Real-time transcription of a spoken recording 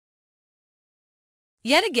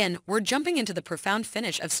Yet again, we're jumping into the profound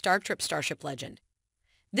finish of Star Trek starship legend.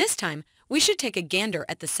 This time, we should take a gander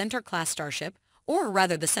at the Centaur-class starship, or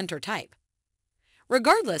rather the Centaur type.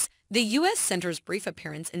 Regardless, the U.S. Centaur's brief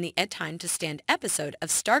appearance in the Ed Time to Stand episode of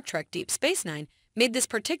Star Trek Deep Space Nine made this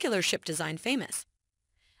particular ship design famous.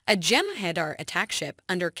 A Jem'Hadar attack ship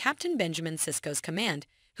under Captain Benjamin Sisko's command,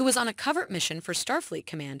 who was on a covert mission for Starfleet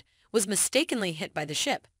Command, was mistakenly hit by the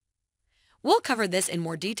ship. We'll cover this in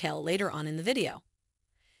more detail later on in the video.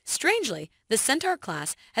 Strangely, the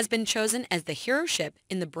Centaur-class has been chosen as the hero ship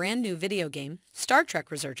in the brand new video game, Star Trek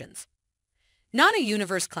Resurgence. Not a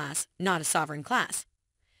universe class, not a sovereign class.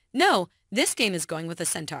 No, this game is going with a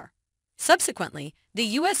Centaur. Subsequently, the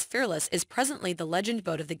U.S. Fearless is presently the legend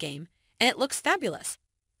boat of the game, and it looks fabulous.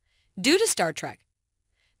 Due to Star Trek,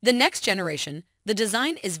 The Next Generation, the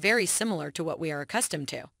design is very similar to what we are accustomed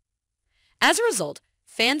to. As a result,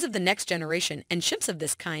 fans of The Next Generation and ships of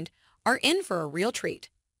this kind are in for a real treat.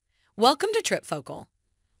 Welcome to Tripfocal.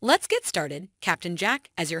 Let's get started, Captain Jack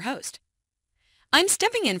as your host. I'm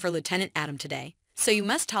stepping in for Lieutenant Adam today, so you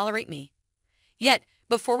must tolerate me. Yet,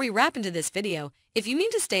 before we wrap into this video, if you mean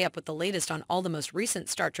to stay up with the latest on all the most recent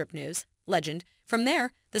Star Trek news, legend, from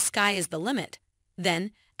there, the sky is the limit.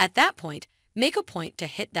 Then, at that point, make a point to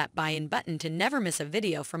hit that buy-in button to never miss a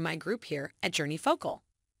video from my group here at Journey Focal.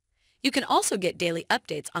 You can also get daily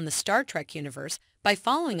updates on the Star Trek universe by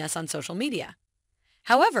following us on social media.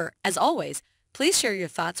 However, as always, please share your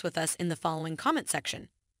thoughts with us in the following comment section.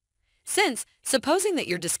 Since, supposing that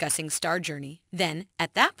you're discussing Star Journey, then,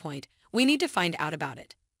 at that point, we need to find out about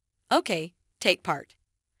it. Okay, take part.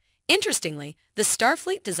 Interestingly, the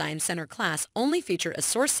Starfleet Design Center class only featured a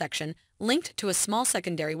source section linked to a small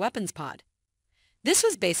secondary weapons pod. This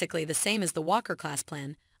was basically the same as the Walker-class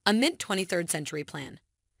plan, a mid-23rd century plan.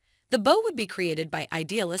 The boat would be created by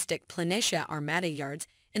idealistic Planitia Armada yards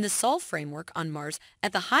in the Sol framework on Mars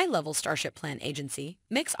at the High-Level Starship Plan Agency,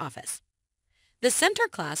 MIX office. The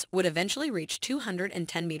Centaur-class would eventually reach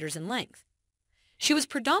 210 meters in length. She was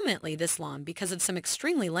predominantly this long because of some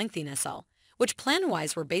extremely lengthy nacelle, which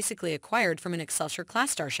plan-wise were basically acquired from an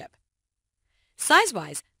Excelsior-class starship.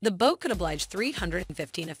 Size-wise, the boat could oblige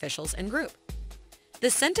 315 officials and group. The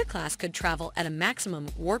Centaur-class could travel at a maximum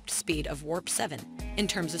warp speed of warp 7 in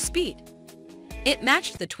terms of speed. It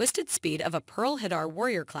matched the twisted speed of a Pearl Hadar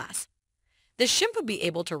Warrior class. The ship would be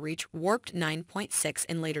able to reach warped 9.6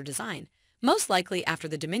 in later design, most likely after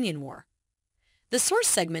the Dominion War. The source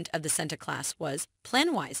segment of the Centaur-class was,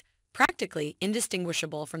 plan-wise, practically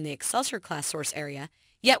indistinguishable from the Excelsior-class source area,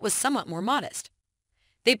 yet was somewhat more modest.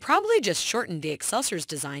 They probably just shortened the Excelsior's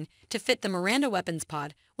design to fit the Miranda weapons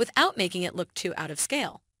pod without making it look too out of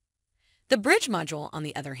scale. The bridge module, on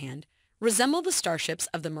the other hand, resembled the starships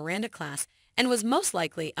of the Miranda class and was most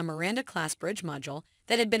likely a Miranda-class bridge module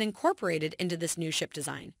that had been incorporated into this new ship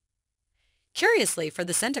design. Curiously, for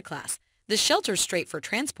the Centaur-class, the shelter straight for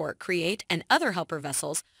transport, create, and other helper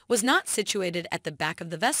vessels was not situated at the back of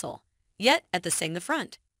the vessel, yet at the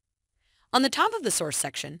front. On the top of the source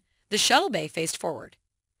section, the shuttle bay faced forward.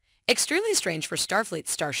 Extremely strange for Starfleet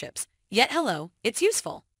starships, yet hello, it's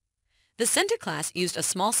useful. The Centaur-class used a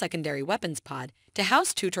small secondary weapons pod to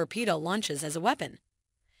house 2 torpedo launches as a weapon.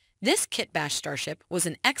 This kit-bash starship was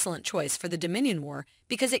an excellent choice for the Dominion War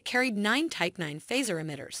because it carried 9 Type 9 phaser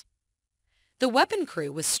emitters. The weapon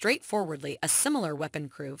crew was straightforwardly a similar weapon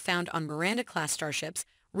crew found on Miranda-class starships,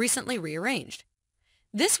 recently rearranged.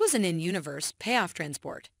 This was an in-universe payoff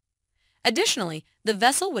transport. Additionally, the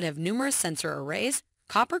vessel would have numerous sensor arrays,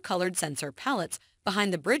 copper-colored sensor pallets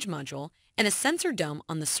behind the bridge module, and a sensor dome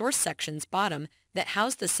on the source section's bottom that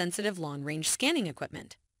housed the sensitive long-range scanning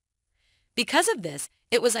equipment. Because of this,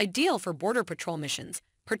 it was ideal for border patrol missions,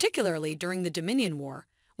 particularly during the Dominion War,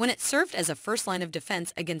 when it served as a first line of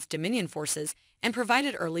defense against Dominion forces and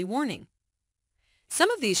provided early warning. Some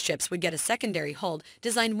of these ships would get a secondary hull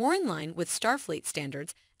designed more in line with Starfleet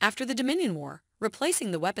standards after the Dominion War,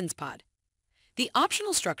 replacing the weapons pod. The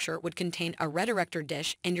optional structure would contain a redirector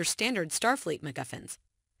dish and your standard Starfleet MacGuffins.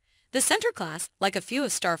 The Centaur-class, like a few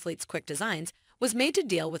of Starfleet's quick designs, was made to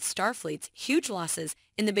deal with Starfleet's huge losses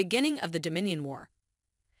in the beginning of the Dominion War.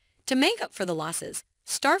 To make up for the losses,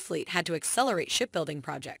 Starfleet had to accelerate shipbuilding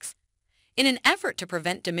projects. In an effort to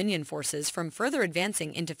prevent Dominion forces from further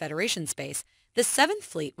advancing into Federation space, the 7th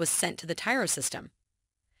Fleet was sent to the Tyro system.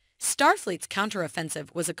 Starfleet's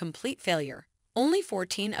counteroffensive was a complete failure. Only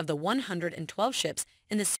 14 of the 112 ships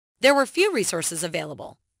in the there were few resources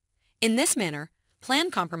available. In this manner,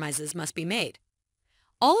 plan compromises must be made.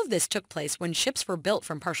 All of this took place when ships were built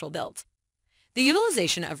from partial builds. The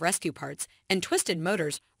utilization of rescue parts and twisted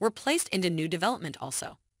motors were placed into new development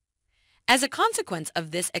also. As a consequence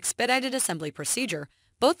of this expedited assembly procedure,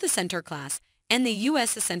 both the Centaur-class and the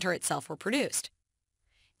U.S. Centaur itself were produced.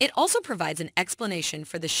 It also provides an explanation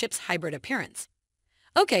for the ship's hybrid appearance.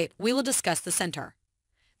 Okay, we will discuss the Centaur.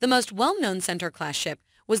 The most well-known Centaur-class ship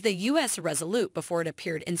was the USS Resolute before it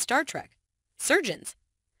appeared in Star Trek. Surgeons.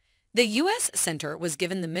 The U.S. Centaur was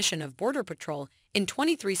given the mission of border patrol in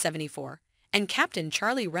 2374, and Captain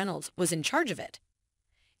Charlie Reynolds was in charge of it.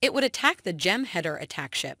 It would attack the Gem Header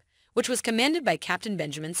attack ship, which was commanded by Captain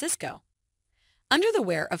Benjamin Sisko, under the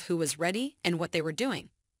aware of who was ready and what they were doing.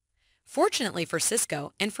 Fortunately for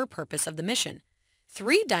Sisko and for purpose of the mission,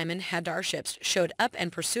 3 Diamond Hadar ships showed up and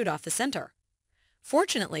pursued off the Centaur.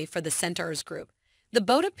 Fortunately for the Centaur's group, the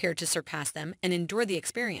boat appeared to surpass them and endure the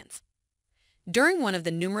experience. During one of the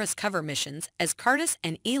numerous cover missions, as Curtis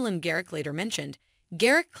and Elam Garrick later mentioned,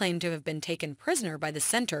 Garrick claimed to have been taken prisoner by the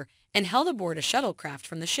Centaur and held aboard a shuttlecraft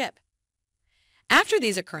from the ship. After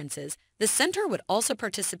these occurrences, the Centaur would also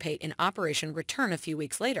participate in Operation Return a few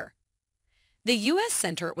weeks later. The U.S.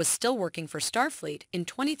 Centaur was still working for Starfleet in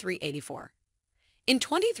 2384. In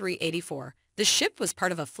 2384, the ship was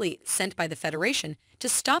part of a fleet sent by the Federation to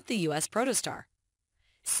stop the U.S. protostar.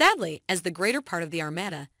 Sadly, as the greater part of the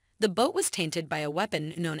Armada, the boat was tainted by a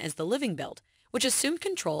weapon known as the Living Build, which assumed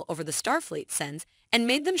control over the Starfleet sends and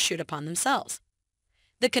made them shoot upon themselves.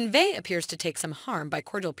 The convey appears to take some harm by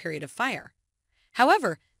cordial period of fire.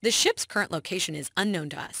 However, the ship's current location is unknown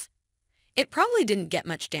to us. It probably didn't get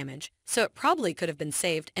much damage, so it probably could have been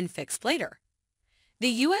saved and fixed later. The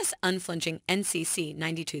U.S. unflinching NCC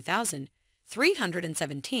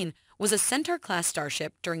 92317 was a Centaur-class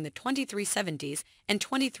starship during the 2370s and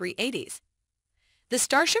 2380s. The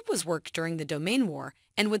starship was worked during the Domain War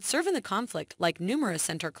and would serve in the conflict like numerous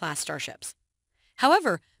Centaur-class starships.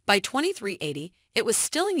 However, by 2380, it was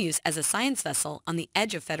still in use as a science vessel on the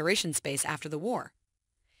edge of Federation space after the war.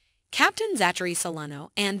 Captain Zachary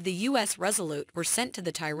Solano and the U.S. Resolute were sent to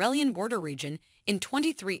the Tyrrellian border region in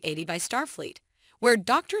 2380 by Starfleet, where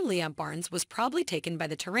Dr. Leah Barnes was probably taken by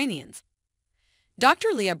the Turanians. Dr.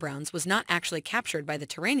 Leah Barnes was not actually captured by the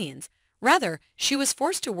Turanians. Rather, she was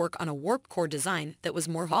forced to work on a warp core design that was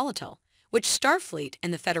more volatile, which Starfleet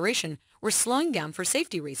and the Federation were slowing down for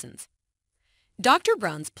safety reasons. Dr.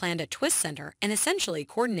 Browns planned a twist center and essentially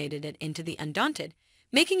coordinated it into the Undaunted,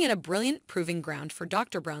 making it a brilliant proving ground for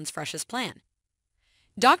Dr. Brown's freshest plan.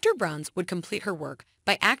 Dr. Browns would complete her work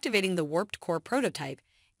by activating the warped core prototype,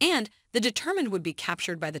 and the Determined would be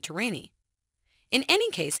captured by the Turani. In any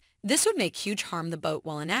case, this would make huge harm the boat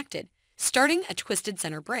while enacted, starting a twisted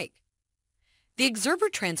center break. The Observer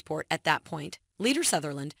transport at that point, Leader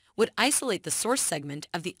Sutherland, would isolate the source segment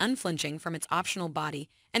of the Unflinching from its optional body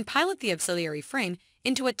and pilot the auxiliary frame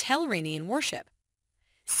into a Telranian warship,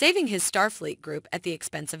 saving his Starfleet group at the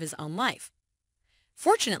expense of his own life.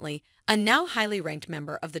 Fortunately, a now highly ranked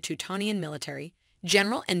member of the Teutonian military,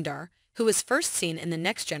 General Endar, who was first seen in the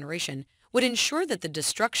Next Generation, would ensure that the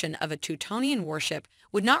destruction of a Teutonian warship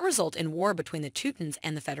would not result in war between the Teutons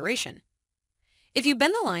and the Federation. If you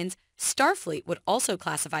bend the lines, Starfleet would also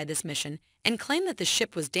classify this mission and claim that the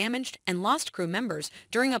ship was damaged and lost crew members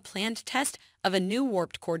during a planned test of a new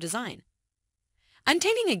warped core design. I'm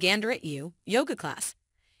taking a gander at you, yoga class.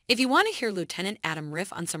 If you want to hear Lieutenant Adam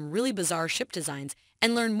riff on some really bizarre ship designs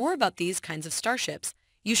and learn more about these kinds of starships,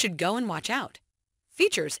 you should go and watch out.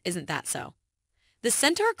 Features isn't that so. The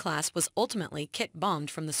Centaur-class was ultimately kit-bombed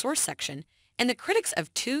from the source section, and the critics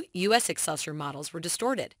of 2 U.S. Excelsior models were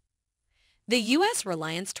distorted. The U.S.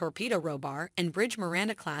 Reliance Torpedo Robar and Bridge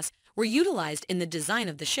Miranda class were utilized in the design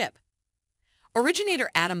of the ship. Originator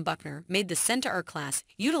Adam Buckner made the Centaur class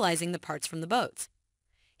utilizing the parts from the boats.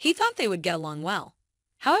 He thought they would get along well.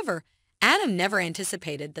 However, Adam never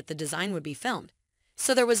anticipated that the design would be filmed,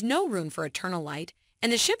 so there was no room for eternal light,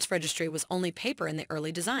 and the ship's registry was only paper in the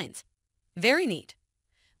early designs. Very neat.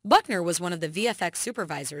 Buckner was one of the VFX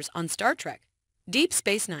supervisors on Star Trek, Deep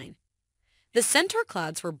Space Nine. The Centaur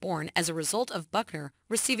clouds were born as a result of Buckner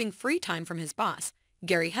receiving free time from his boss,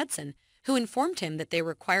 Gary Hudson, who informed him that they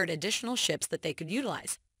required additional ships that they could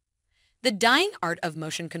utilize. The dying art of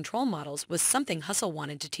motion control models was something Hustle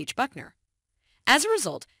wanted to teach Buckner. As a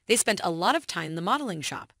result, they spent a lot of time in the modeling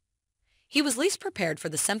shop. He was least prepared for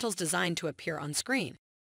the Centaur's design to appear on screen.